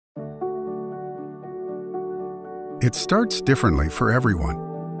It starts differently for everyone.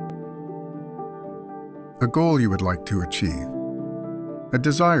 A goal you would like to achieve. A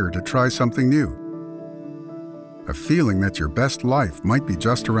desire to try something new. A feeling that your best life might be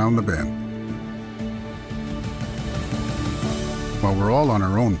just around the bend. While we're all on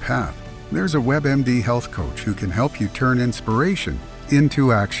our own path, there's a WebMD health coach who can help you turn inspiration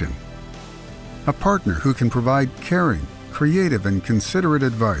into action. A partner who can provide caring, creative, and considerate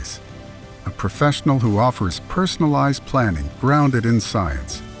advice. A professional who offers personalized planning grounded in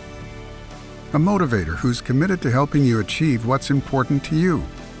science. A motivator who's committed to helping you achieve what's important to you.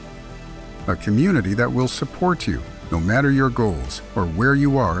 A community that will support you, no matter your goals or where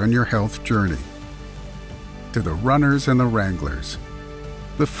you are on your health journey. To the runners and the wranglers,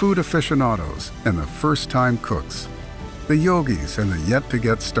 the food aficionados and the first-time cooks, the yogis and the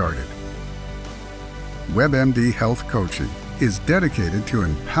yet-to-get-started. WebMD Health Coaching is dedicated to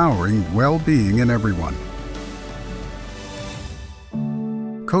empowering well-being in everyone.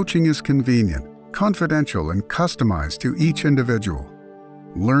 Coaching is convenient, confidential, and customized to each individual.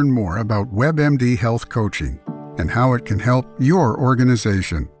 Learn more about WebMD Health Coaching and how it can help your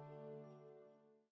organization.